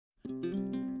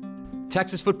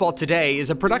Texas Football Today is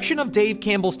a production of Dave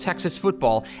Campbell's Texas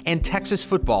Football and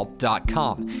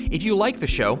TexasFootball.com. If you like the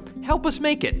show, help us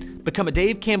make it. Become a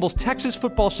Dave Campbell's Texas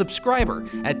Football subscriber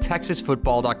at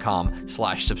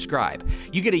TexasFootball.com/subscribe.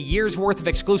 You get a year's worth of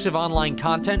exclusive online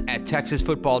content at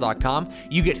TexasFootball.com.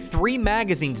 You get 3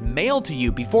 magazines mailed to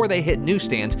you before they hit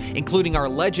newsstands, including our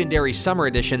legendary summer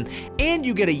edition, and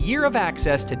you get a year of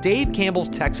access to Dave Campbell's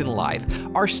Texan Live,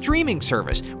 our streaming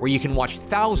service where you can watch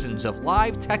thousands of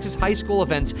live Texas high school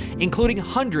events, including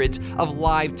hundreds of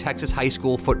live Texas high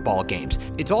school football games.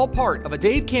 It's all part of a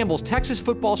Dave Campbell's Texas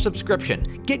Football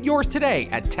subscription. Get yours today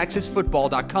at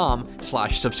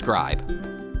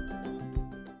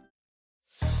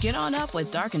TexasFootball.com/subscribe. Get on up with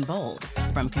Dark and Bold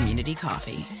from Community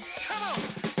Coffee.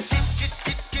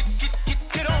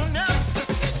 Get on up.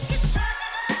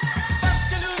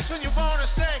 Bust loose when you wanna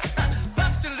say,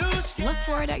 bust loose. Look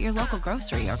for it at your local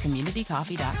grocery or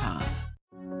communitycoffee.com.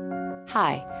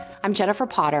 Hi, I'm Jennifer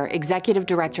Potter, Executive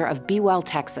Director of Be Well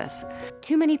Texas.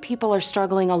 Too many people are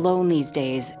struggling alone these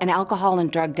days, and alcohol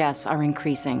and drug deaths are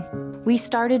increasing. We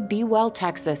started Be Well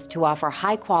Texas to offer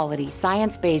high-quality,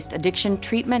 science-based addiction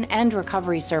treatment and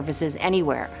recovery services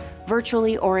anywhere,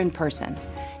 virtually or in person.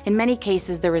 In many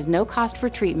cases, there is no cost for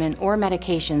treatment or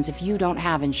medications if you don't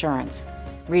have insurance.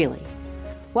 Really.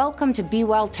 Welcome to Be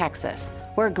Well Texas.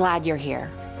 We're glad you're here.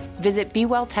 Visit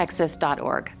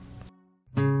BeWellTexas.org.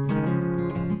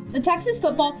 The Texas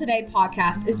Football Today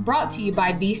podcast is brought to you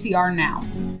by VCR Now.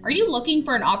 Are you looking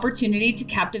for an opportunity to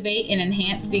captivate and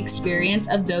enhance the experience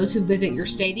of those who visit your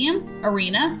stadium,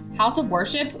 arena, house of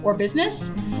worship, or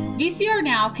business? VCR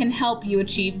Now can help you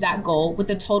achieve that goal with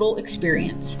the total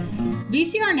experience.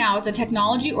 VCR Now is a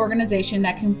technology organization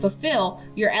that can fulfill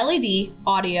your LED,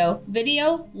 audio,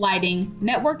 video, lighting,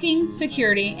 networking,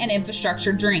 security, and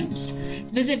infrastructure dreams.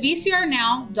 Visit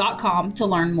VCRNow.com to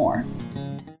learn more.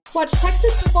 Watch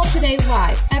Texas Football Today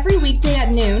live every weekday at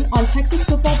noon on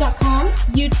TexasFootball.com,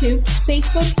 YouTube,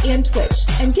 Facebook, and Twitch,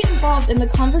 and get involved in the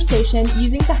conversation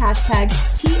using the hashtag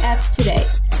TFToday.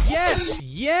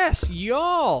 Yes,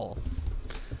 y'all.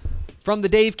 From the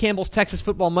Dave Campbell's Texas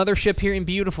Football Mothership here in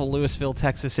beautiful Lewisville,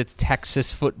 Texas, it's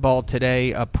Texas Football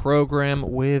Today, a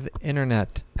program with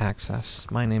internet access.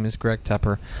 My name is Greg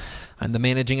Tepper. I'm the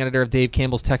managing editor of Dave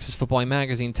Campbell's Texas Football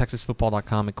magazine,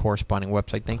 TexasFootball.com, a corresponding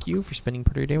website. Thank you for spending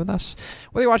part of your day with us.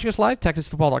 Whether you're watching us live,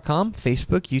 TexasFootball.com,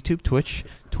 Facebook, YouTube, Twitch,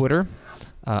 Twitter,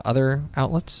 other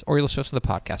outlets, or you listen to us on the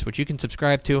podcast, which you can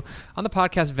subscribe to on the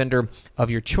podcast vendor of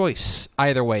your choice.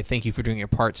 Either way, thank you for doing your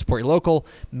part. Support your local,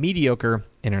 mediocre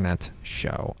internet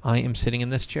show. I am sitting in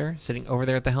this chair, sitting over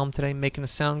there at the helm today, making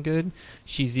us sound good.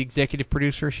 She's the executive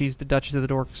producer. She's the Duchess of the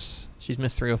Dorks. She's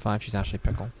Miss 305. She's Ashley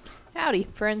Pickle. Howdy,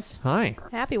 friends. Hi.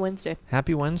 Happy Wednesday.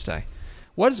 Happy Wednesday.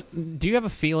 Do you have a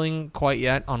feeling quite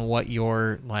yet on what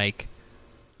your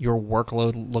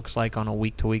workload looks like on a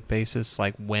week-to-week basis,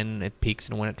 like when it peaks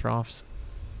and when it troughs?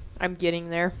 I'm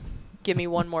getting there. Give me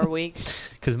one more week.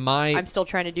 I'm still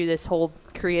trying to do this whole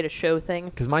create a show thing.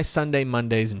 Because my Sunday,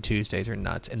 Mondays, and Tuesdays are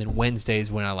nuts, and then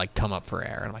Wednesdays when I come up for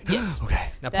air, and I'm like, yes,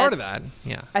 okay. Now part of that,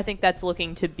 yeah. I think that's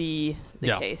looking to be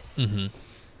the case. Mm-hmm.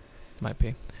 Might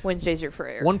be. Wednesdays are for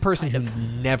air. One person who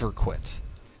never quits,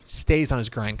 stays on his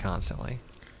grind constantly.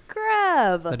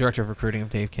 Grab. The director of recruiting of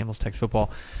Dave Campbell's Texas Football,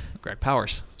 Greg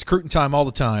Powers. It's recruiting time all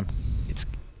the time.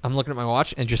 I'm looking at my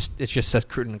watch, and it just says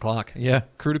recruiting o'clock. Yeah,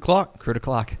 crude o'clock. Crude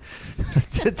o'clock.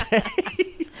 Today.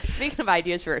 Speaking of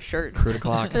ideas for a shirt. Crude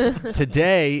o'clock.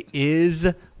 Today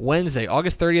is Wednesday,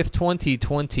 August 30th,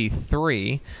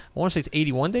 2023. I want to say it's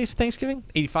 81 days to Thanksgiving?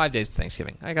 85 days to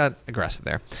Thanksgiving. I got aggressive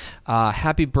there.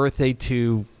 Happy birthday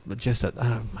to oh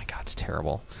my God, it's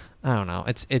terrible. I don't know.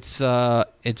 It's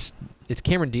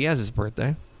Cameron Diaz's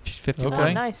birthday. She's 51. Okay.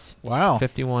 Oh, nice. Wow.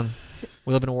 51.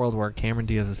 We live in a world where Cameron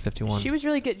Diaz is 51. She was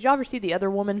really good. Did y'all ever see The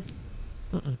Other Woman?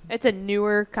 Mm-mm. It's a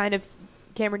newer kind of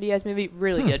Cameron Diaz movie.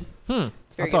 Really good.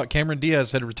 It's very I thought Cameron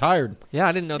Diaz had retired. Yeah,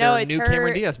 I didn't know there were new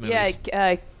Cameron Diaz movies.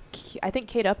 Yeah, I think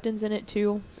Kate Upton's in it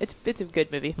too. It's a good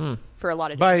movie for a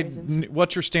lot of different reasons.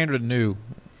 What's your standard of new?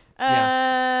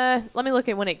 Let me look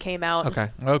at when it came out.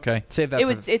 Okay. Save that.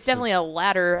 It's definitely a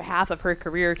latter half of her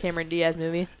career Cameron Diaz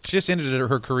movie. She just ended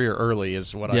her career early,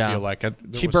 is what I feel like.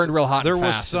 She burned real hot and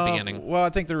fast at the beginning. Well, I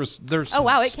think there's. Oh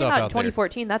wow, it came out in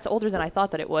 2014. That's older than I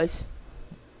thought that it was.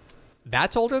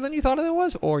 That's older than you thought it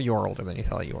was, or you're older than you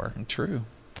thought you were? True.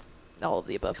 All of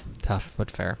the above. Tough, but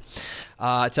fair.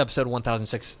 It's episode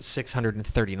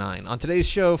 1639. On today's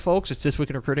show, folks, it's This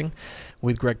Week in Recruiting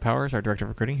with Greg Powers, our director of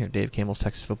recruiting here at Dave Campbell's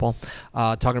Texas Football,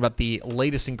 talking about the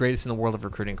latest and greatest in the world of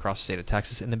recruiting across the state of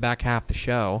Texas. In the back half of the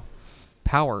show,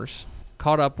 Powers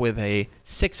caught up with a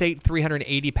 6'8",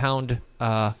 380-pound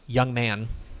young man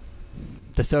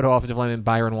DeSoto offensive lineman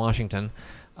Byron Washington.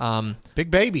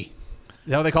 Big Baby. Is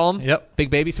that what they call him? Yep. Big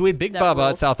Baby. So we had Big That Bubba at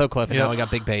rules. South Oak Cliff, and Yep. now we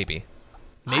got Big Baby.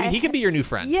 Maybe he could be your new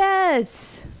friend.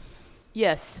 Yes.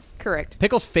 Yes, correct.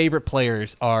 Pickle's favorite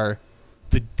players are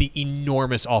the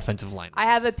enormous offensive line. I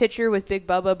have a picture with Big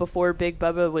Bubba before Big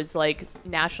Bubba was like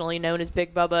nationally known as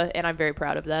Big Bubba, and I'm very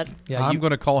proud of that. Yeah, I'm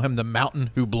going to call him the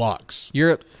mountain who blocks.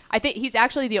 You're. I think he's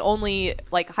actually the only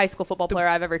like high school football player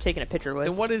I've ever taken a picture with.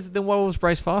 Then what was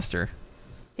Bryce Foster?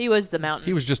 He was the mountain.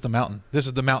 He was just the mountain. This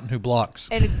is the mountain who blocks.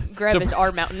 And Greb is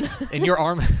our mountain. In your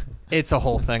arm. It's a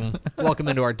whole thing. Welcome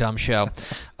into our dumb show.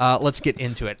 Let's get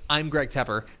into it. I'm Greg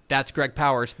Tepper. That's Greg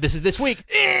Powers. This is This Week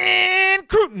In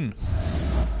Cruton.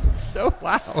 So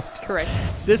loud. Correct.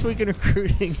 This Week in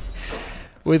Recruiting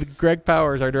with Greg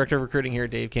Powers, our Director of Recruiting here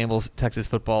at Dave Campbell's Texas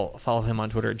Football. Follow him on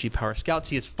Twitter at GPowersScout.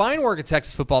 See his fine work at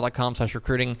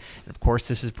TexasFootball.com/recruiting. And, of course,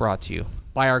 this is brought to you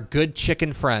by our good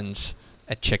chicken friends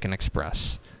at Chicken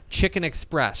Express. Chicken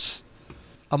Express.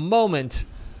 A moment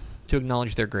to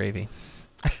acknowledge their gravy.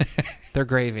 Their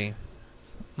gravy.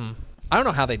 I don't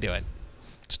know how they do it.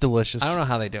 It's delicious. I don't know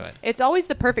how they do it. It's always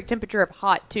the perfect temperature of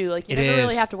hot too. Like you It never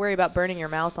really is. have to worry about burning your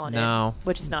mouth on No. it,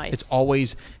 which is nice. It's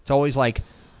always like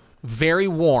very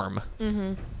warm,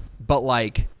 but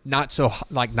like not so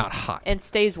like not hot. and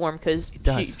stays warm because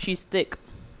does. she's thick.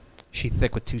 She's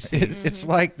thick with two C's. It's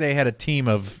like they had a team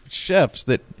of chefs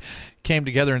that came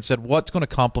together and said, what's going to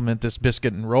complement this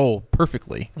biscuit and roll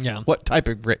perfectly? Yeah. What type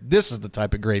of this is the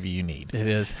type of gravy you need. It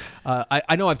is.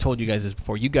 I know I've told you guys this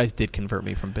before. You guys did convert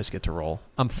me from biscuit to roll.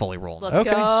 I'm fully rolling. Let's Okay,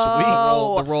 go.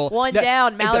 sweet. The roll. One That-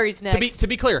 down. and Mallory's to be next. to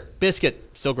be clear, biscuit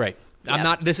still great.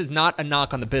 Yeah. This is not a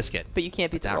knock on the biscuit. But you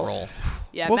can't beat the That rolls. roll.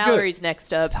 Yeah, Well, good. Mallory's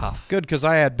next up. Tough. Good, because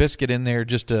I had biscuit in there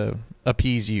just to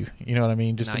appease you. You know what I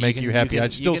mean? Just No, to make can- you happy. can-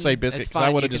 I'd still can- say it's biscuit because I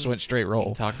fine. would You have just can- went straight You can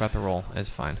roll. talk about the roll. It's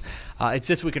fine. It's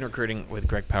This Week in Recruiting with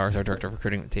Greg Powers, our Director of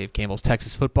Recruiting at Dave Campbell's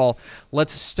Texas Football.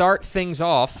 Let's start things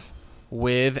off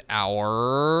with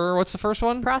our, what's the first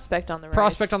one? Prospect on the rise.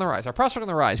 Prospect on the rise. Our prospect on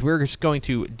the rise. We're just going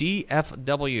to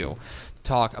DFW to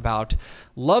talk about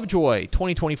Lovejoy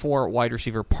 2024 wide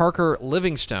receiver Parker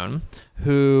Livingstone,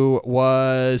 who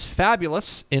was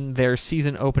fabulous in their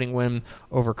season opening win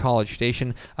over College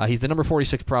Station. He's the number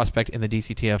 46 prospect in the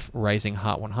DCTF Rising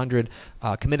Hot 100.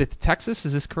 Committed to Texas,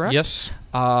 is this correct? Yes.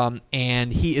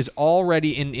 And he is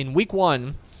already in week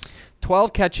 1,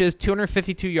 12 catches,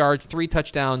 252 yards, 3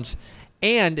 touchdowns.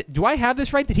 And do I have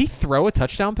this right? Did he throw a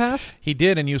touchdown pass? He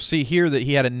did, and you'll see here that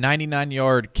he had a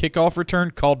 99-yard kickoff return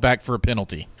called back for a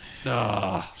penalty.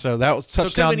 So that was it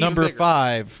could've touchdown been even number bigger.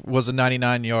 5 was a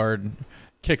 99-yard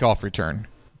kickoff return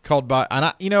called by.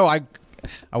 And I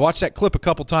watched that clip a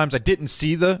couple times. I didn't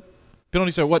see the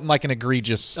penalty, so it wasn't like an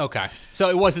egregious. Okay. So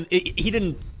it wasn't. He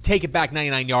didn't take it back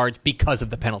 99 yards because of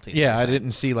the penalty. Yeah, I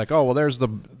didn't see like, oh well, there's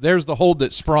the hold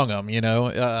that sprung him. You know.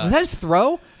 Was that his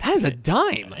throw? That is a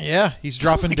dime. Yeah, he's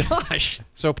dropping. Oh my gosh.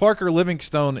 So Parker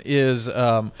Livingstone is.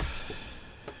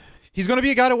 He's going to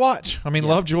be a guy to watch. I mean,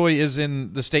 Lovejoy is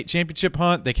in the state championship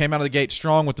hunt. They came out of the gate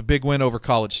strong with the big win over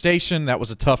College Station. That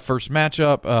was a tough first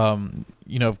matchup.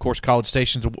 Of course, College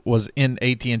Station was in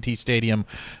AT&T Stadium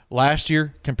last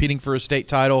year competing for a state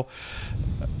title.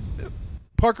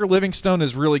 Parker Livingstone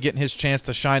is really getting his chance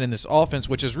to shine in this offense,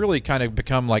 which has really kind of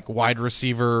become like wide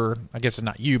receiver. I guess it's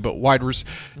not you, but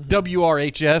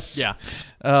WRHS. Yeah.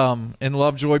 In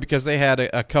Lovejoy, because they had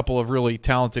a couple of really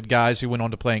talented guys who went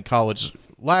on to play in college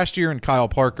last year, and Kyle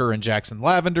Parker and Jackson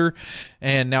Lavender,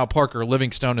 and now Parker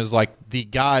Livingstone is like the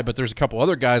guy, but there's a couple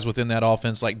other guys within that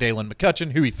offense like Dalen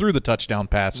McCutcheon, who he threw the touchdown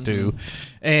pass to,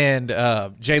 and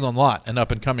Jalen Lott, an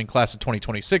up-and-coming class of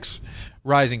 2026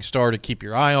 rising star to keep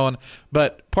your eye on.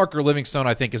 But Parker Livingstone,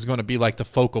 I think, is going to be like the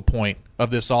focal point of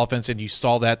this offense, and you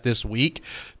saw that this week.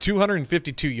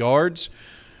 252 yards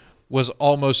was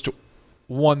almost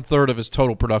 1/3 of his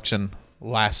total production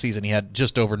last season. He had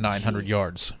just over 900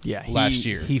 yards last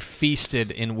year. He feasted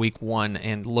in week 1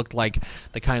 and looked like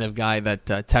the kind of guy that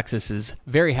Texas is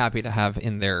very happy to have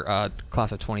in their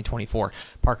class of 2024.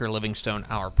 Parker Livingstone,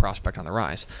 our prospect on the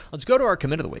rise. Let's go to our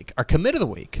commit of the week. Our commit of the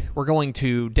week, we're going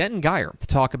to Denton Geyer to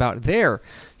talk about their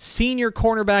senior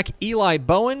cornerback Eli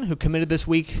Bowen, who committed this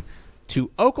week to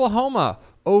Oklahoma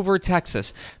over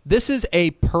Texas. This is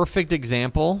a perfect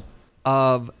example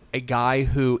of a guy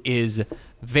who is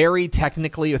very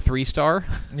technically a 3-star.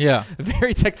 Yeah.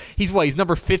 He's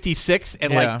number 56,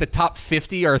 and like the top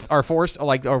 50 are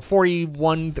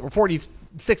 41 or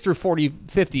 46 through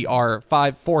 50 are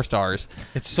 4 stars.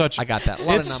 It's such. I got that.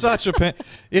 It's such a pain.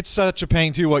 It's such a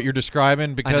pain too what you're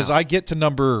describing, because I get to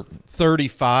number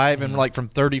 35 and like from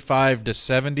 35 to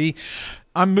 70,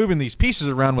 I'm moving these pieces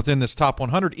around within this top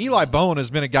 100. Eli Bowen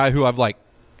has been a guy who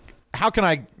how can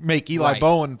I make Eli Right.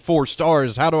 Bowen 4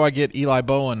 stars? How do I get Eli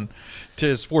Bowen to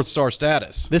his 4th-star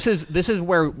status? This is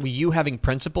where you having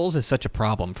principles is such a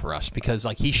problem for us because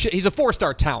like he's a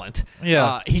 4-star talent.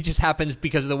 Yeah. He just happens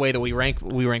because of the way that we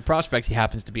rank prospects. He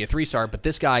happens to be a 3-star. But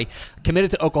this guy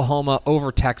committed to Oklahoma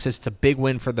over Texas. It's a big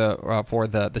win for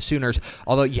the Sooners.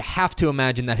 Although you have to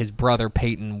imagine that his brother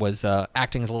Peyton was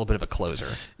acting as a little bit of a closer.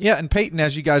 Yeah, and Peyton,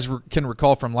 as you guys can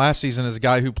recall from last season, is a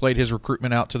guy who played his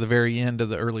recruitment out to the very end of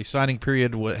the early signing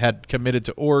period, had committed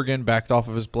to Oregon, backed off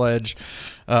of his pledge.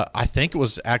 I think it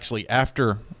was actually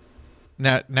after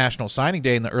National Signing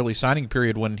Day in the early signing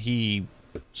period when he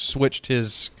switched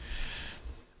his,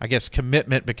 I guess,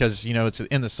 commitment because, it's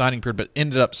in the signing period, but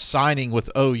ended up signing with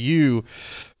OU.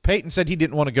 Peyton said he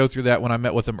didn't want to go through that when I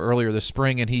met with him earlier this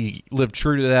spring, and he lived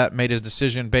true to that, made his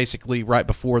decision basically right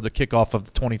before the kickoff of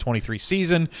the 2023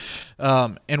 season.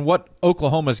 And what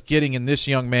Oklahoma's getting in this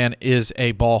young man is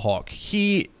a ball hawk.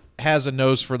 He has a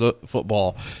nose for the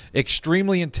football,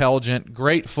 extremely intelligent,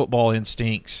 great football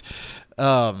instincts,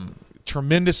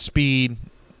 tremendous speed,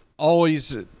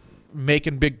 always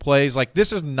making big plays. Like,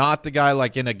 this is not the guy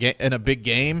like in a big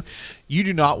game. You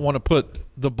do not want to put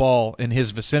the ball in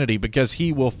his vicinity because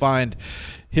he will find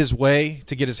his way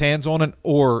to get his hands on it,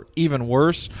 or even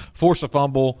worse, force a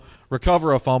fumble,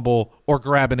 recover a fumble, or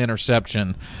grab an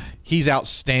interception. He's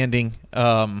outstanding,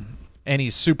 and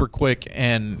he's super quick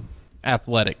and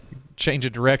athletic. Change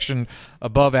of direction,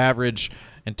 above average,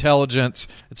 intelligence.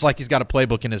 It's like he's got a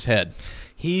playbook in his head.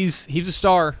 He's a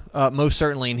star, most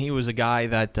certainly, and he was a guy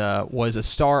that was a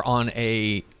star on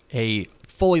a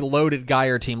fully loaded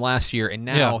Geyer team last year, and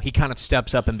now he kind of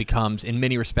steps up and becomes, in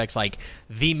many respects, like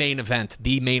the main event,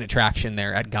 the main attraction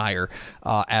there at Geyer,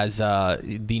 as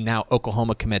the now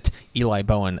Oklahoma commit Eli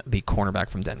Bowen, the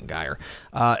cornerback from Denton Geyer.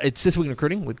 It's This Week in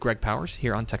Recruiting with Greg Powers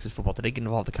here on Texas Football Today. Get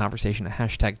involved in the conversation at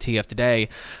hashtag TF Today.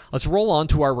 Let's roll on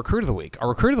to our Recruit of the Week. Our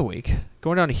Recruit of the Week,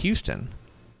 going down to Houston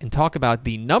and talk about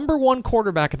the number 1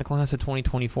 quarterback in the class of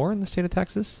 2024 in the state of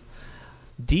Texas,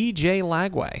 DJ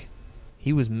Lagway.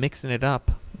 He was mixing it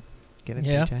up. Get it,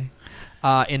 DJ?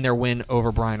 In their win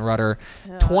over Brian Rutter.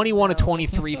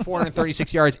 21-23,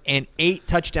 436 yards, and 8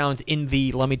 touchdowns in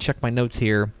the, let me check my notes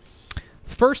here,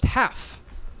 first half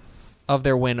of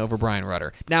their win over Brian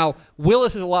Rutter. Now,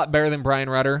 Willis is a lot better than Brian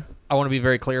Rutter. I want to be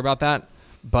very clear about that.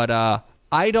 But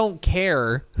I don't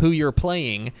care who you're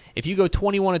playing. If you go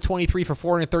 21-23 for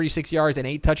 436 yards and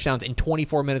 8 touchdowns in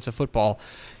 24 minutes of football,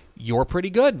 you're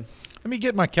pretty good. Let me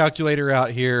get my calculator out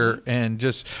here, and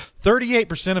just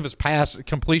 38% of his pass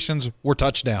completions were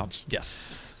touchdowns.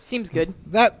 Yes. Seems good.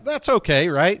 That's okay,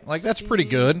 right? Like, that's pretty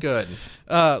good. Good.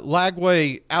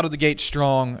 Lagway out of the gate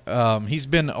strong. He's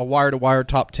been a wire-to-wire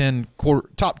top 10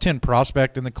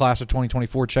 prospect in the class of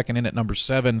 2024, checking in at number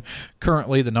 7.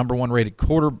 Currently, the number 1 rated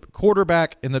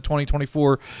quarterback in the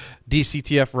 2024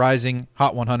 DCTF Rising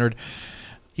Hot 100.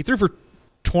 He threw for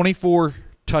 24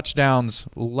 touchdowns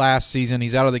last season.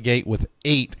 He's out of the gate with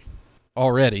 8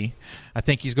 already. I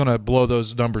think he's going to blow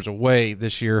those numbers away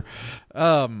this year.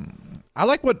 I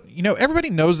like what, everybody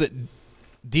knows that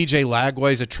DJ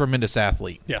Lagway is a tremendous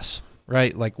athlete. Yes.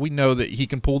 Right? Like, we know that he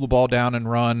can pull the ball down and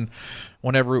run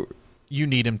whenever you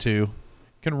need him to.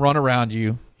 He can run around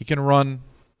you. He can run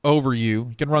over you.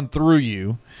 He can run through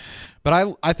you.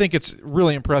 But I think it's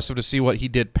really impressive to see what he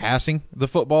did passing the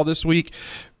football this week.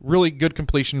 Really good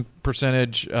completion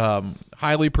percentage,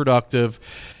 highly productive.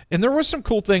 And there were some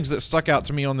cool things that stuck out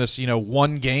to me on this,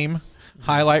 one game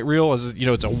highlight reel. As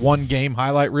it's a one game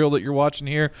highlight reel that you're watching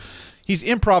here. He's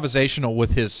improvisational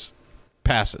with his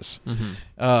passes.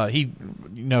 Mm-hmm. He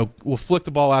will flick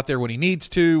the ball out there when he needs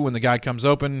to. When the guy comes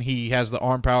open, he has the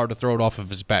arm power to throw it off of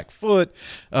his back foot,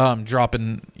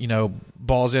 dropping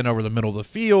balls in over the middle of the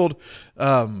field.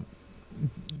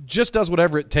 Just does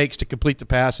whatever it takes to complete the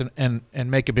pass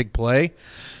and make a big play.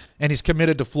 And he's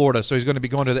committed to Florida, so he's going to be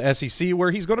going to the SEC, where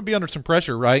he's going to be under some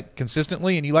pressure, right,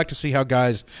 consistently. And you like to see how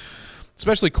guys,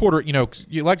 especially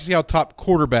you like to see how top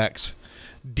quarterbacks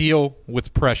deal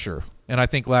with pressure. And I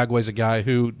think Lagway's a guy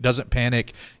who doesn't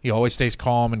panic. He always stays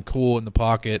calm and cool in the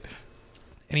pocket,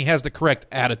 and he has the correct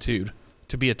attitude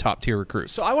to be a top-tier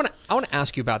recruit. So I want to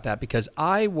ask you about that, because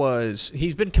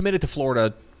he's been committed to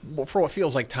Florida for what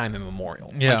feels like time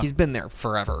immemorial. Yeah. Like, he's been there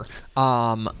forever.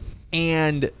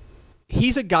 And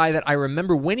he's a guy that I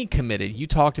remember when he committed, you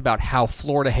talked about how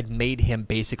Florida had made him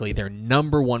basically their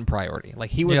number 1 priority.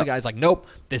 Like, he was the guy's like, nope,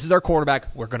 this is our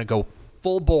quarterback. We're going to go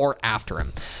full bore after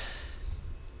him.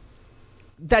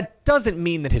 That doesn't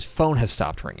mean that his phone has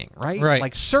stopped ringing, right? Right.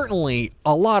 Like, certainly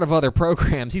a lot of other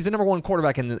programs. He's the number 1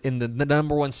 quarterback in the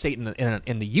number 1 state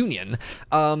in the union.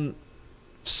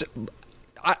 So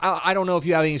I don't know if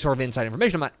you have any sort of inside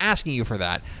information. I'm not asking you for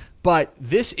that. But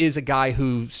this is a guy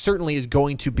who certainly is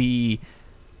going to be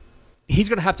 –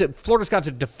 Florida's got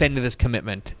to defend this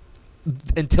commitment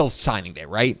until signing day,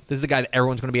 right? This is the guy that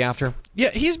everyone's going to be after? Yeah,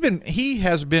 he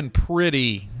has been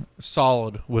pretty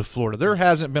solid with Florida. There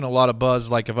hasn't been a lot of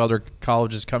buzz like of other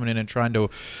colleges coming in and trying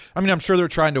to – I'm sure they're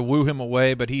trying to woo him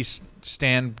away, but he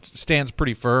stands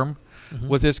pretty firm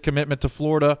with his commitment to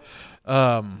Florida.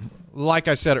 Like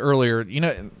I said earlier,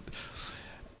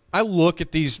 I look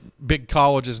at these big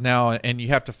colleges now, and you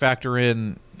have to factor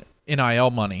in NIL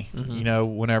money,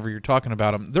 whenever you're talking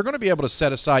about them. They're going to be able to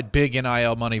set aside big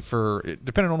NIL money for,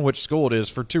 depending on which school it is,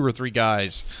 for 2 or 3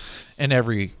 guys in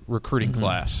every recruiting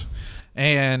class.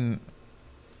 And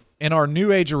in our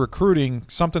new age of recruiting,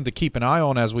 something to keep an eye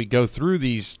on as we go through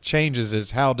these changes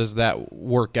is how does that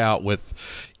work out with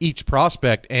each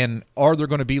prospect, and are there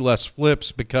going to be less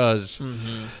flips because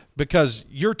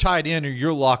you're tied in or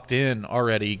you're locked in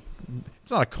already.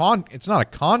 It's not a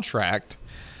contract,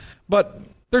 but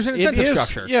there's an incentive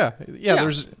structure. Yeah.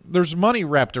 There's money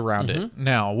wrapped around it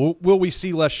now. Will we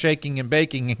see less shaking and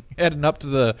baking heading up to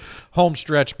the home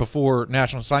stretch before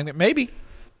national signing? Maybe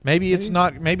it's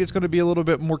not. Maybe it's going to be a little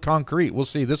bit more concrete. We'll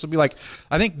see. This will be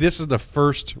I think this is the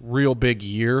first real big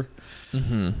year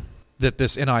that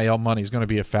this NIL money is going to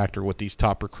be a factor with these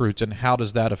top recruits, and how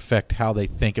does that affect how they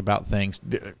think about things?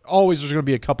 Always there's going to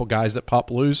be a couple guys that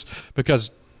pop loose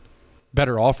because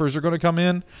better offers are going to come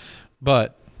in,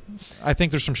 but I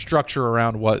think there's some structure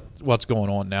around what's going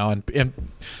on now, and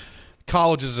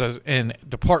colleges and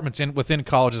departments within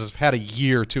colleges have had a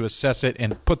year to assess it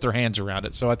and put their hands around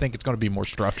it. So I think it's going to be more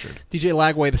structured. DJ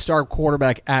Lagway, the star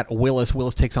quarterback at Willis.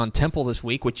 Willis takes on Temple this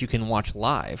week, which you can watch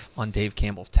live on Dave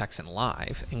Campbell's Texan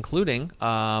Live, including,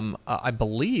 I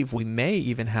believe we may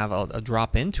even have a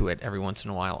drop into it every once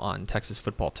in a while on Texas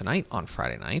Football Tonight on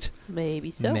Friday night.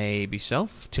 Maybe so.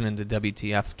 Tune into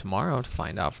WTF tomorrow to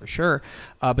find out for sure.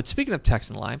 But speaking of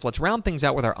Texan Live, let's round things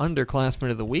out with our underclassmen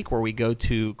of the week, where we go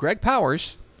to Greg Powers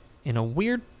in a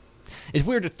weird... It's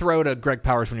weird to throw to Greg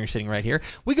Powers when you're sitting right here.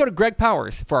 We go to Greg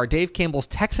Powers for our Dave Campbell's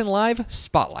Texan Live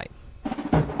Spotlight.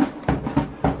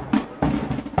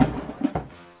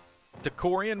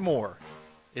 DeCorian Moore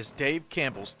is Dave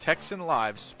Campbell's Texan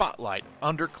Live Spotlight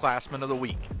Underclassman of the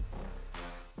Week.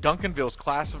 Duncanville's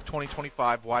class of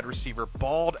 2025 wide receiver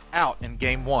balled out in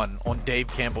Game 1 on Dave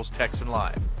Campbell's Texan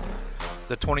Live.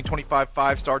 The 2025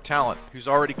 five-star talent, who's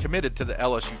already committed to the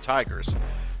LSU Tigers,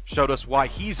 showed us why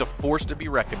he's a force to be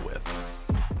reckoned with.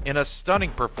 In a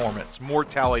stunning performance, Moore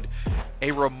tallied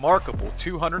a remarkable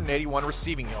 281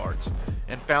 receiving yards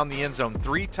and found the end zone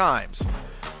 3 times,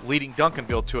 leading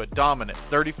Duncanville to a dominant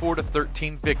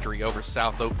 34-13 victory over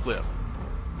South Oak Cliff.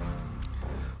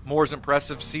 Moore's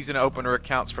impressive season opener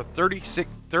accounts for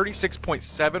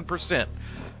 36.7%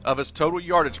 of his total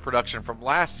yardage production from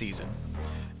last season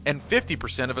and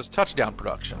 50% of his touchdown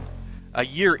production, a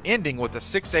year ending with a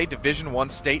 6A Division I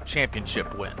state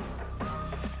championship win.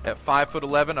 At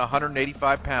 5'11",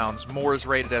 185 pounds, Moore is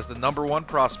rated as the number 1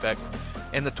 prospect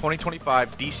in the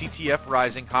 2025 DCTF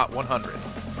Rising Hot 100.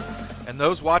 And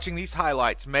those watching these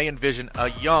highlights may envision a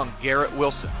young Garrett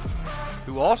Wilson,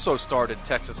 who also started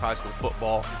Texas high school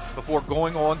football before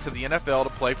going on to the NFL to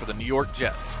play for the New York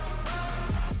Jets.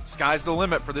 Sky's the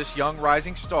limit for this young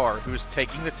rising star who is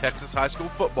taking the Texas high school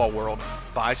football world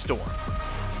by storm.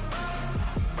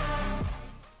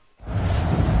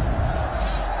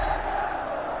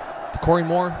 Corey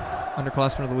Moore,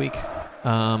 underclassman of the week.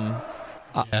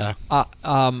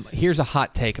 Here's a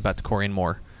hot take about Corey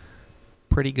Moore.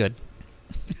 Pretty good.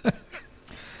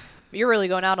 You're really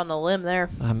going out on the limb there.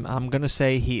 I'm going to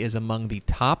say he is among the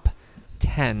top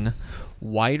 10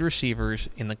 wide receivers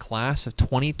in the class of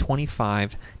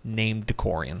 2025 named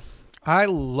DeCorian. I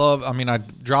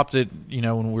dropped it,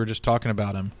 when we were just talking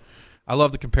about him. I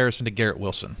love the comparison to Garrett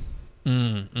Wilson.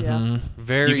 Yeah. You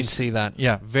can see that.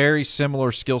 Yeah, very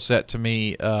similar skill set to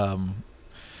me. I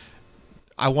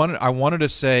wanted to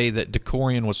say that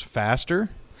DeCorian was faster,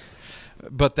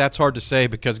 but that's hard to say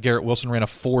because Garrett Wilson ran a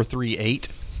 4.38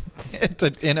 at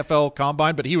the NFL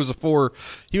Combine, but he was like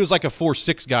a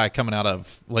 4.6 guy coming out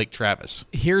of Lake Travis.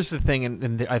 Here's the thing,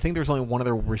 and I think there's only one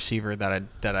other receiver that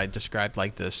I described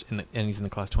like this, and he's in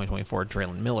the class 2024,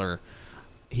 Draylon Miller.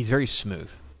 He's very smooth.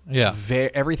 Yeah.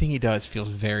 Everything he does feels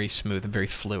very smooth and very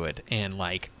fluid, and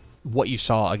like what you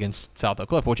saw against South Oak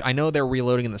Cliff, which I know they're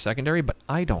reloading in the secondary, but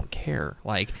I don't care.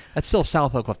 Like, that's still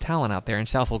South Oak Cliff talent out there and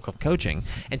South Oak Cliff coaching,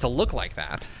 and to look like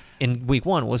that in week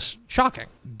 1 was shocking.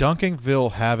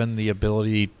 Duncanville having the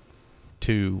ability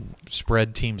to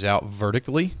spread teams out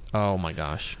vertically. Oh my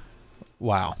gosh.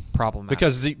 Wow. problematic.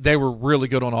 Because they were really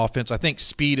good on offense. I think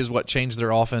speed is what changed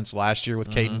their offense last year with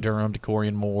Caden Durham,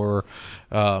 DeCorian Moore.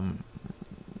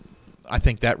 I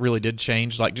think that really did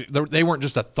change. Like, they weren't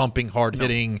just a thumping,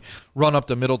 hard-hitting,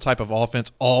 run-up-the-middle type of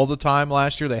offense all the time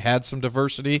last year. They had some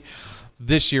diversity.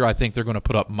 This year, I think they're going to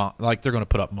put up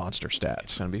monster stats.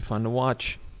 It's going to be fun to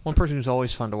watch. One person who's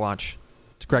always fun to watch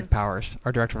is Greg Powers,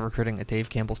 our director of recruiting at Dave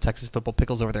Campbell's Texas Football.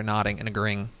 Pickles over there nodding and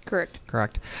agreeing. Correct.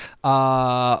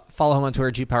 Follow him on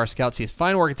Twitter, GPowerScout. See his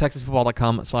fine work at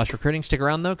TexasFootball.com/recruiting. Stick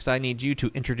around, though, because I need you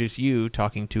to introduce you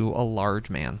talking to a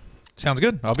large man. Sounds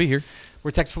good. I'll be here. We're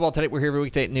Texas Football Today. We're here every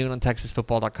weekday at noon on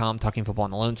TexasFootball.com, talking football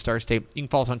in the Lone Star State. You can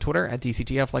follow us on Twitter at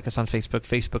DCTF, like us on Facebook,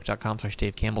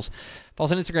 Facebook.com/Dave Campbell's. Follow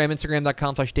us on Instagram,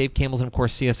 Instagram.com/Dave Campbell's, and, of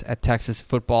course, see us at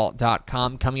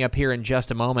TexasFootball.com. Coming up here in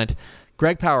just a moment,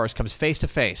 Greg Powers comes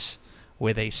face-to-face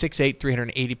with a 6'8",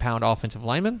 380-pound offensive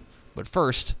lineman. But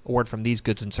first, a word from these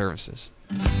goods and services.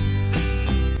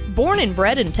 Born and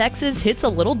bred in Texas hits a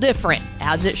little different,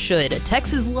 as it should.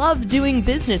 Texas loves doing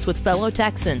business with fellow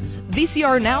Texans.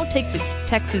 VCR now takes its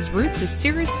Texas roots as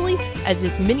seriously as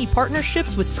its many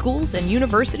partnerships with schools and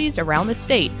universities around the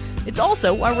state. It's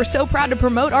also why we're so proud to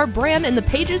promote our brand in the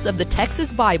pages of the Texas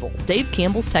Bible, Dave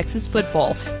Campbell's Texas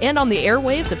Football, and on the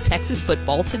airwaves of Texas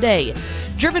Football Today.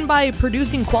 Driven by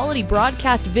producing quality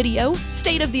broadcast video,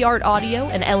 state-of-the-art audio,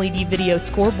 and LED video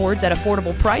scoreboards at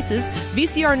affordable prices,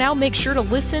 VCR now makes sure to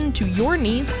listen to your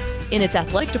needs in its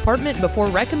athletic department before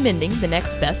recommending the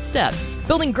next best steps.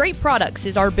 Building great products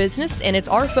is our business, and it's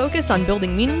our focus on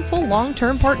building meaningful,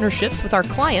 long-term partnerships with our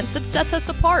clients that sets us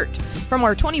apart. From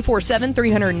our 24/7,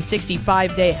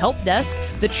 365-day help desk,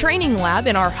 the training lab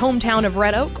in our hometown of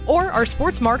Red Oak, or our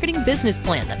sports marketing business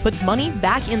plan that puts money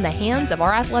back in the hands of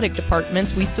our athletic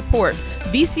departments we support,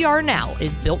 VCR Now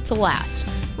is built to last.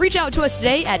 Reach out to us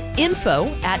today at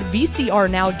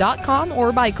info@vcrnow.com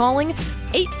or by calling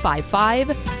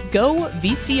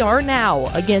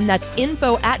 855-GO-VCR-NOW. Again, that's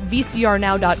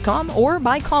info@vcrnow.com or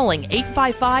by calling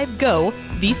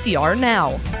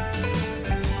 855-GO-VCR-NOW.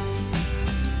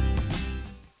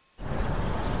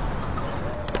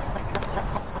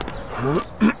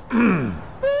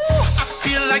 I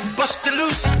feel like bustin'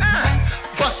 loose,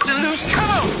 bustin' loose. Come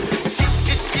on,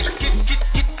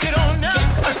 get on up.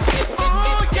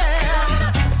 Oh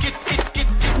yeah,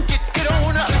 get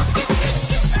on up.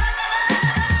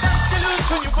 Bustin' loose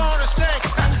when you wanna sing.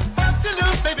 Bustin'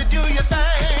 loose, baby, do your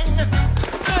thing.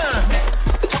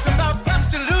 Talking about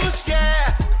bustin' loose,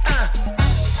 yeah.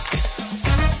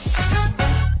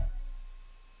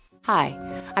 Hi,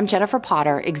 I'm Jennifer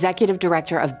Potter, Executive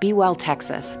Director of Be Well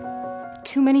Texas.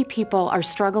 Too many people are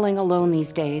struggling alone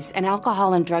these days, and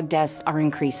alcohol and drug deaths are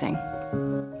increasing.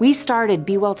 We started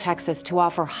Be Well Texas to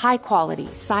offer high-quality,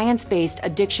 science-based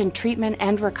addiction treatment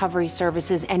and recovery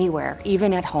services anywhere,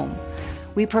 even at home.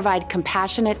 We provide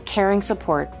compassionate, caring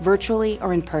support, virtually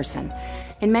or in person.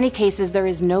 In many cases, there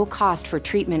is no cost for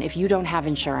treatment if you don't have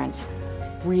insurance.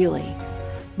 Really.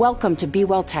 Welcome to Be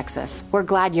Well Texas. We're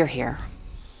glad you're here.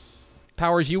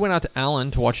 Powers, you went out to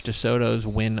Allen to watch DeSoto's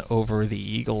win over the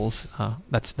Eagles.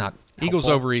 That's not helpful. Eagles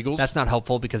over Eagles. That's not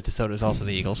helpful because DeSoto's also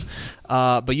the Eagles.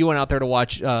 But you went out there to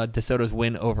watch DeSoto's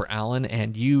win over Allen,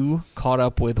 and you caught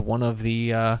up with one of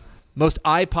the most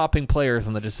eye-popping players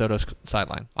on the DeSoto's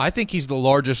sideline. I think he's the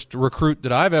largest recruit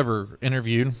that I've ever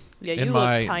interviewed. Yeah, you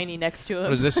look tiny next to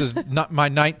him. This is not my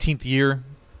 19th year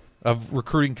of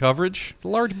recruiting coverage. It's a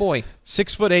large boy.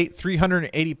 6'8",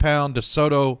 380-pound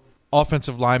DeSoto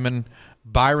offensive lineman,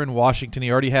 Byron Washington.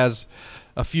 He already has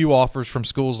a few offers from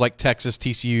schools like Texas,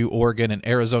 TCU, Oregon, and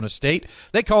Arizona State.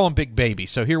 They call him Big Baby.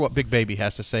 So hear what Big Baby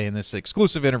has to say in this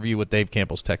exclusive interview with Dave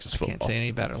Campbell's Texas Football. Can't say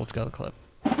any better. Let's go to the clip.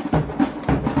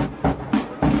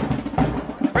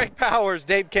 Greg Powers,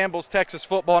 Dave Campbell's Texas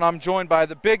Football, and I'm joined by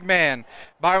the big man,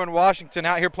 Byron Washington,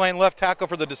 out here playing left tackle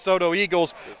for the DeSoto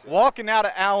Eagles, walking out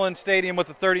of Allen Stadium with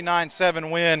a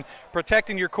 39-7 win,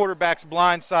 protecting your quarterback's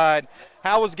blind side.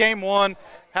 How was game one?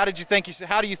 How do you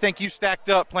think you stacked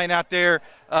up playing out there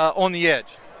on the edge?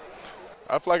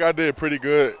 I feel like I did pretty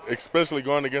good, especially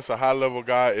going against a high-level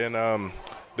guy in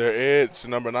their edge,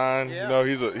 number 9. Yeah. You know,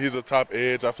 he's a top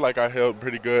edge. I feel like I held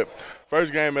pretty good.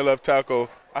 First game at left tackle,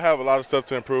 I have a lot of stuff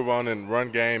to improve on in run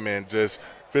game and just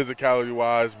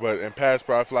physicality-wise, but in pass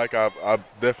pro, I feel like I've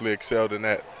definitely excelled in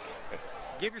that.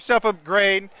 Give yourself a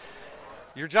grade.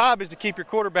 Your job is to keep your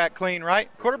quarterback clean, right?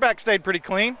 Quarterback stayed pretty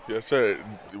clean. Yes, sir.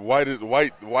 White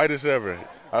as ever.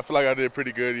 I feel like I did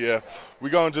pretty good, yeah. We're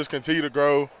going to just continue to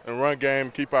grow and run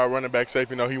game, keep our running back safe.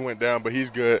 You know, he went down, but he's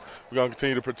good. We're going to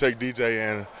continue to protect DJ,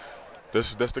 and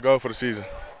that's the goal for the season.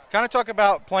 Kind of talk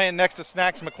about playing next to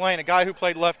Snacks McClain, a guy who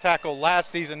played left tackle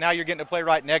last season. Now you're getting to play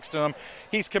right next to him.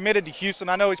 He's committed to Houston.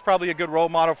 I know he's probably a good role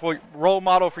model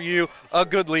for you, a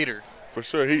good leader. For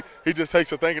sure. He just takes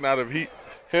the thinking out of him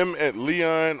and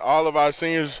Leon, all of our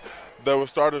seniors that were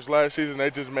starters last season.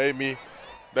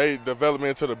 They developed me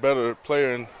into the better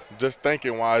player, and just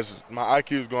thinking wise, my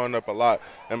IQ is going up a lot.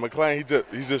 And McClain,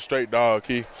 he's just straight dog.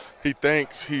 He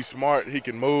thinks, he's smart, he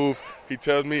can move. He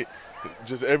tells me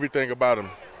just everything about him.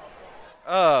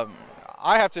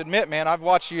 I have to admit, man, I've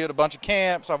watched you at a bunch of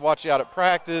camps. I've watched you out at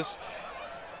practice.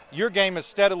 Your game has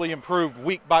steadily improved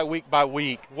week by week by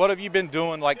week. What have you been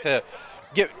doing, like, to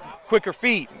get quicker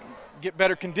feet, get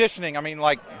better conditioning? I mean,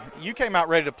 like, you came out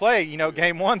ready to play,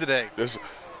 game 1 today. It's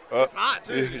hot,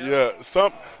 too. Yeah.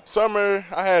 Summer,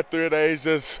 I had 3 days,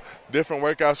 just different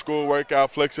workout, school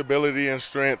workout, flexibility and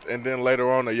strength, and then later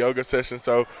on a yoga session.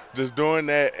 So just doing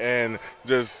that, and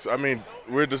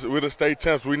we're the state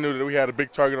champs. We knew that we had a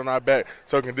big target on our back,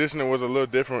 so conditioning was a little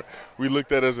different. We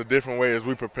looked at it as a different way as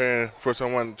we preparing for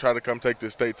someone to try to come take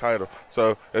this state title.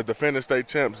 So as defending state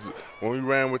champs, when we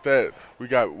ran with that, we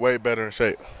got way better in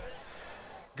shape.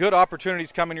 Good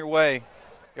opportunities coming your way.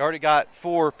 You already got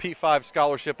 4 P5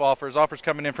 scholarship offers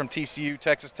coming in from TCU,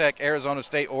 Texas Tech, Arizona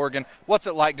State, Oregon. What's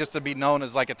it like just to be known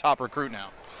as like a top recruit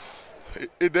now?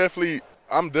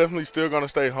 I'm definitely still going to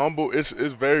stay humble. It's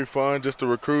very fun, just the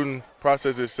recruiting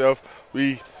process itself.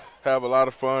 We have a lot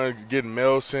of fun getting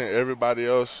mail sent, everybody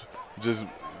else, just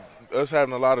us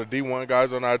having a lot of D1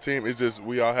 guys on our team. It's just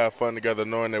we all have fun together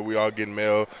knowing that we all getting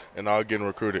mail and all getting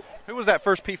recruited. Who was that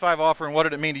first P5 offer, and what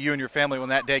did it mean to you and your family when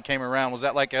that day came around? Was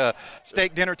that like a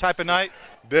steak dinner type of night?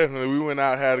 Definitely. We went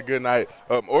out, had a good night.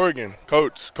 Oregon,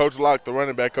 Coach Locke, the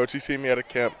running back coach, he seen me at a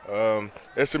camp,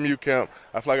 SMU camp.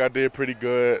 I feel like I did pretty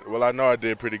good. Well, I know I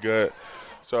did pretty good.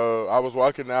 So I was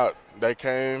walking out. They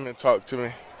came and talked to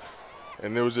me.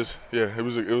 And it was just, it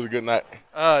was a good night.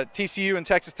 TCU and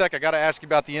Texas Tech, I got to ask you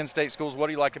about the in-state schools. What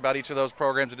do you like about each of those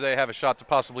programs? Do they have a shot to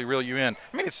possibly reel you in?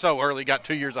 I mean, it's so early. Got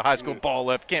 2 years of high school ball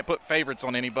left. Can't put favorites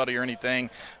on anybody or anything.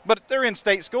 But they're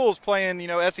in-state schools playing,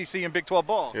 SEC and Big 12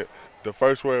 ball. Yeah. The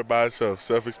first word by itself,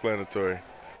 self-explanatory,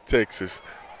 Texas.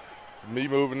 Me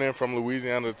moving in from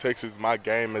Louisiana to Texas, my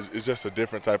game is just a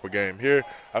different type of game. Here,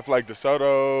 I feel like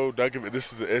DeSoto,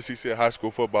 this is the SEC of high school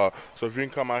football. So if you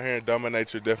can come out here and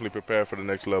dominate, you're definitely prepared for the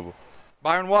next level.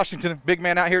 Byron Washington, big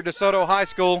man out here at DeSoto High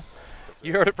School.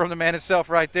 You heard it from the man himself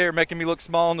right there, making me look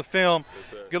small on the film.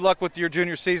 Good luck with your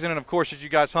junior season, and, of course, as you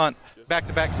guys hunt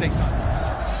back-to-back state titles.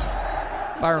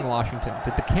 Byron Washington.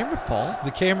 Did the camera fall?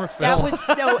 The camera fell. That was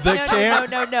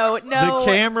no. The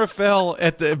camera fell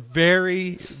at the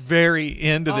very, very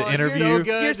end of the interview. So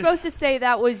good. You're supposed to say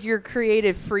that was your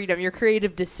creative freedom, your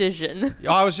creative decision.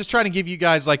 I was just trying to give you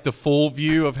guys like the full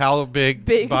view of how big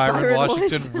Byron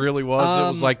Washington really was. It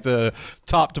was like the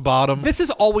top to bottom. This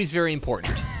is always very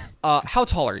important. How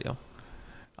tall are you?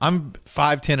 I'm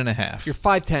 5'10" and a half. You're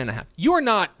 5'10" and a half. You are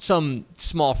not some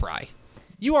small fry.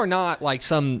 You are not like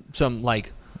some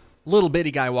like little bitty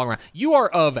guy walking around. You are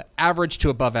of average to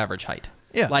above average height.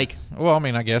 Yeah. Like, well, I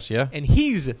mean, I guess, yeah. And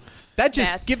that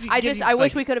just gives you. I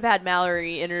wish we could have had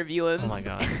Mallory interview him. Oh my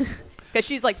god. Because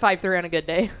she's like 5'3" on a good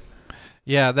day.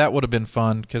 Yeah, that would have been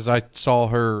fun because I saw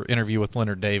her interview with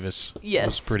Leonard Davis. Yes. It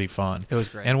was pretty fun. It was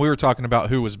great. And we were talking about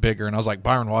who was bigger, and I was like,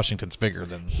 Byron Washington's bigger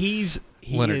than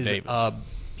Leonard Davis.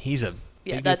 He's a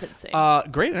that's insane.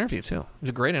 Great interview too. It was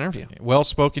a great interview.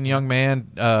 Well-spoken young man.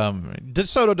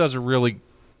 DeSoto does a really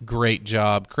great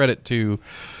job. Credit to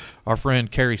our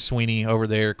friend Kerry Sweeney over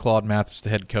there, Claude Mathis, the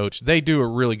head coach. They do a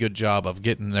really good job of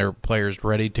getting their players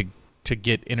ready to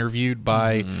get interviewed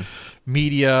by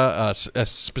media,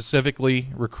 specifically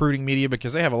recruiting media,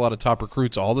 because they have a lot of top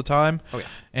recruits all the time. Oh, yeah.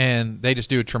 And they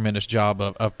just do a tremendous job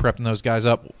of prepping those guys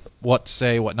up, what to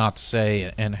say, what not to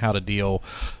say, and how to deal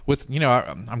with,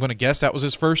 I'm going to guess that was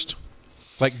his first,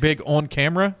 big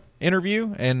on-camera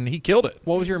interview, and he killed it.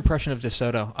 What was your impression of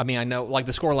DeSoto? I mean, I know,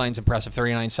 the scoreline's impressive,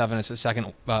 39-7. It's the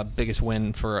second biggest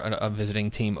win for a visiting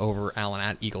team over Allen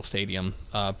at Eagle Stadium,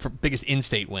 for biggest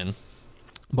in-state win.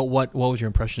 But what was your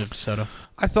impression of DeSoto?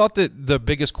 I thought that the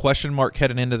biggest question mark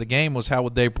heading into the game was how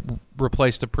would they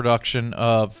replace the production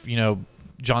of,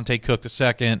 Jonte Cook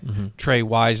II, Trey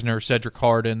Wisner, Cedric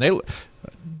Harden,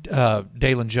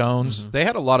 Dalen Jones. They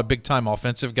had a lot of big-time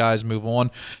offensive guys move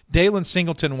on. Dalen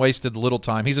Singleton wasted little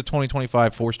time. He's a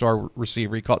 2025 four-star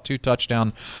receiver. He caught 2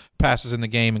 touchdown passes in the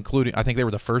game, including, I think they were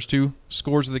the first 2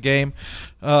 scores of the game.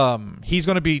 He's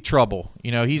going to be trouble.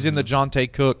 He's in the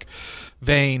Jonte Cook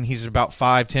vein. He's about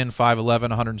 5'10", 5'11",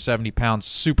 170 pounds,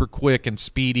 super quick and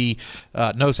speedy,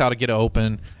 knows how to get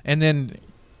open. And then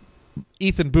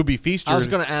Ethan Booby Feaster. I was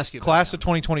going to ask you about class him. of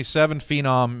 2027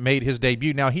 phenom, made his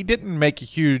debut. Now, he didn't make a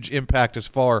huge impact as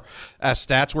far as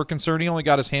stats were concerned. He only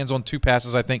got his hands on 2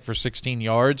 passes, I think, for 16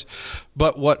 yards.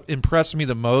 But what impressed me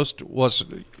the most was,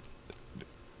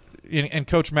 and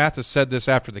Coach Mathis said this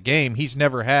after the game, he's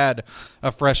never had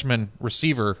a freshman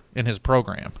receiver in his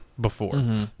program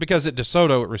before. Because at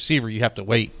DeSoto, at receiver, you have to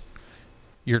wait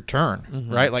your turn,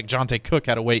 right? Like Jonte Cook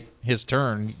had to wait his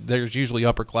turn. There's usually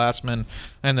upperclassmen,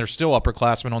 and there's still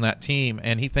upperclassmen on that team,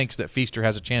 and he thinks that Feaster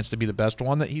has a chance to be the best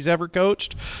one that he's ever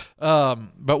coached.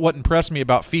 But what impressed me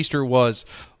about Feaster was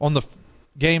on the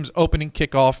game's opening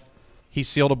kickoff, he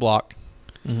sealed a block,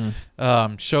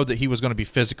 showed that he was going to be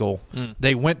physical.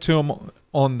 They went to him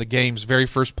on the game's very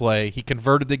first play. He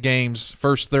converted the game's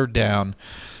first third down.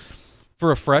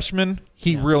 For a freshman,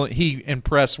 he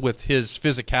impressed with his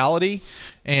physicality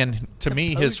and, to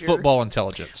me, his football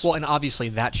intelligence. Well, and obviously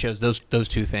that shows those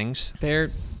 2 things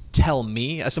there tell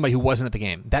me, as somebody who wasn't at the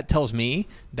game, that tells me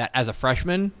that as a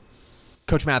freshman,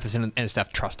 Coach Mathis and his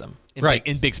staff trust him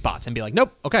in big spots and be like,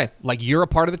 nope, okay, like you're a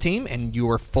part of the team and you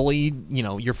are fully,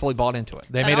 you're fully bought into it.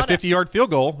 They made a 50-yard field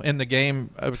goal in the game.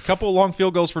 A couple of long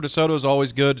field goals for DeSoto is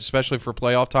always good, especially for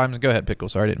playoff times. Go ahead, Pickle.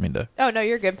 Sorry, I didn't mean to. Oh, no,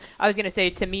 you're good. I was going to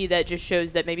say, to me, that just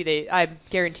shows that maybe I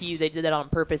guarantee you they did that on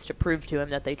purpose to prove to him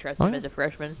that they trust him as a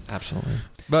freshman. Absolutely.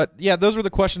 But, yeah, those were the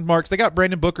question marks. They got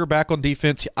Brandon Booker back on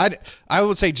defense. I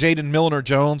would say Jaden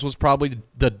Milner-Jones was probably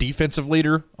the defensive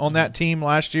leader on that team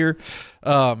last year.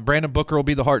 Brandon Booker will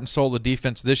be the heart and soul of the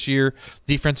defense this year.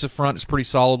 Defensive front is pretty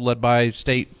solid, led by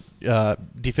state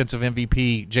defensive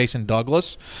MVP Jason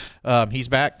Douglas. He's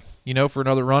back, for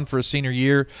another run for his senior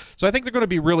year. So I think they're going to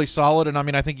be really solid, and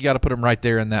I think you got to put them right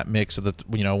there in that mix of the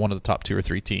one of the top 2 or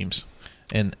 3 teams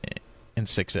in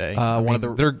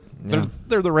 6A.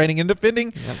 They're the reigning and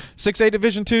defending 6A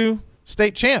Division II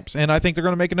state champs, and I think they're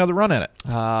going to make another run at it.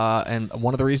 And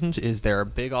one of the reasons is their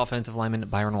big offensive lineman,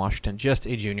 Byron Washington, just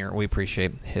a junior. We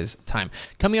appreciate his time.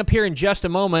 Coming up here in just a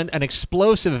moment, an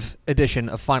explosive edition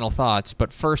of Final Thoughts,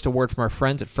 but first, a word from our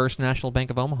friends at First National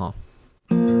Bank of Omaha.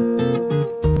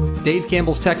 Dave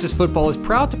Campbell's Texas Football is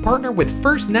proud to partner with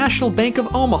First National Bank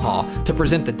of Omaha to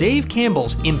present the Dave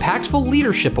Campbell's Impactful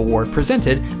Leadership Award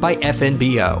presented by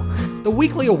FNBO. The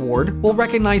weekly award will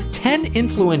recognize 10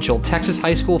 influential Texas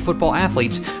high school football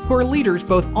athletes who are leaders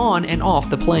both on and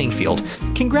off the playing field.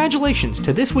 Congratulations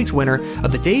to this week's winner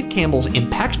of the Dave Campbell's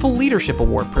Impactful Leadership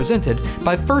Award presented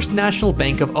by First National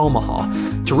Bank of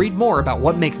Omaha. To read more about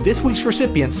what makes this week's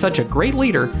recipient such a great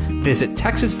leader, visit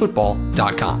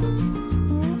texasfootball.com.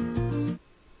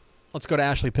 Let's go to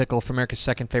Ashley Pickle for America's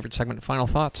second favorite segment, Final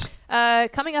Thoughts.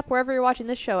 Coming up wherever you're watching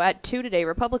this show at 2 today,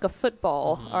 Republic of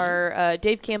Football. Our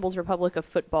Dave Campbell's Republic of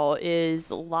Football is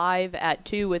live at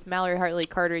 2 with Mallory Hartley,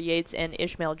 Carter Yates, and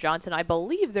Ishmael Johnson. I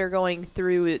believe they're going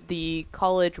through the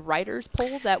college writers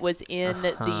poll that was in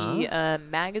the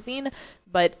magazine,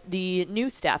 but the new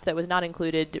staff that was not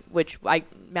included,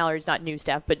 Mallory's not new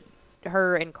staff, but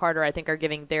her and Carter, I think, are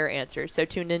giving their answers. So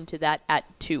tune into that at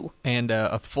 2. And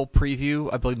a full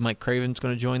preview. I believe Mike Craven's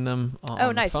going to join them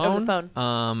on nice. the phone. Over the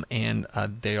phone. And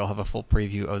they'll have a full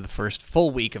preview of the first full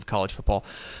week of college football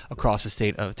across the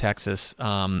state of Texas.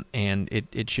 And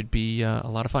it should be a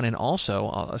lot of fun. And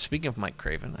also, speaking of Mike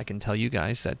Craven, I can tell you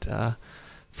guys that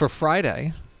for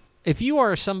Friday, if you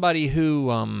are somebody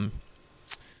who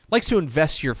likes to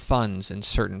invest your funds in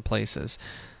certain places,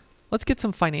 let's get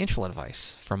some financial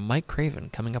advice from Mike Craven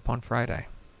coming up on Friday,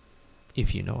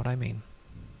 if you know what I mean.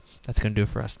 That's going to do it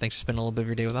for us. Thanks for spending a little bit of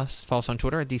your day with us. Follow us on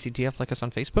Twitter at DCTF. Like us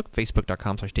on Facebook,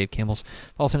 facebook.com/Dave Campbell's.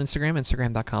 Follow us on Instagram,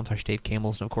 instagram.com/Dave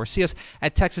Campbell's. And, of course, see us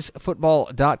at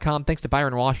texasfootball.com. Thanks to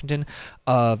Byron Washington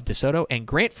of DeSoto and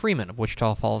Grant Freeman of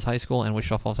Wichita Falls High School and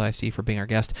Wichita Falls ISD for being our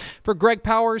guest. For Greg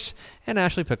Powers and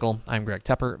Ashley Pickle, I'm Greg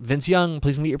Tepper. Vince Young,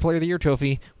 please meet your Player of the Year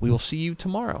trophy. We will see you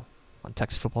tomorrow on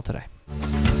Texas Football Today.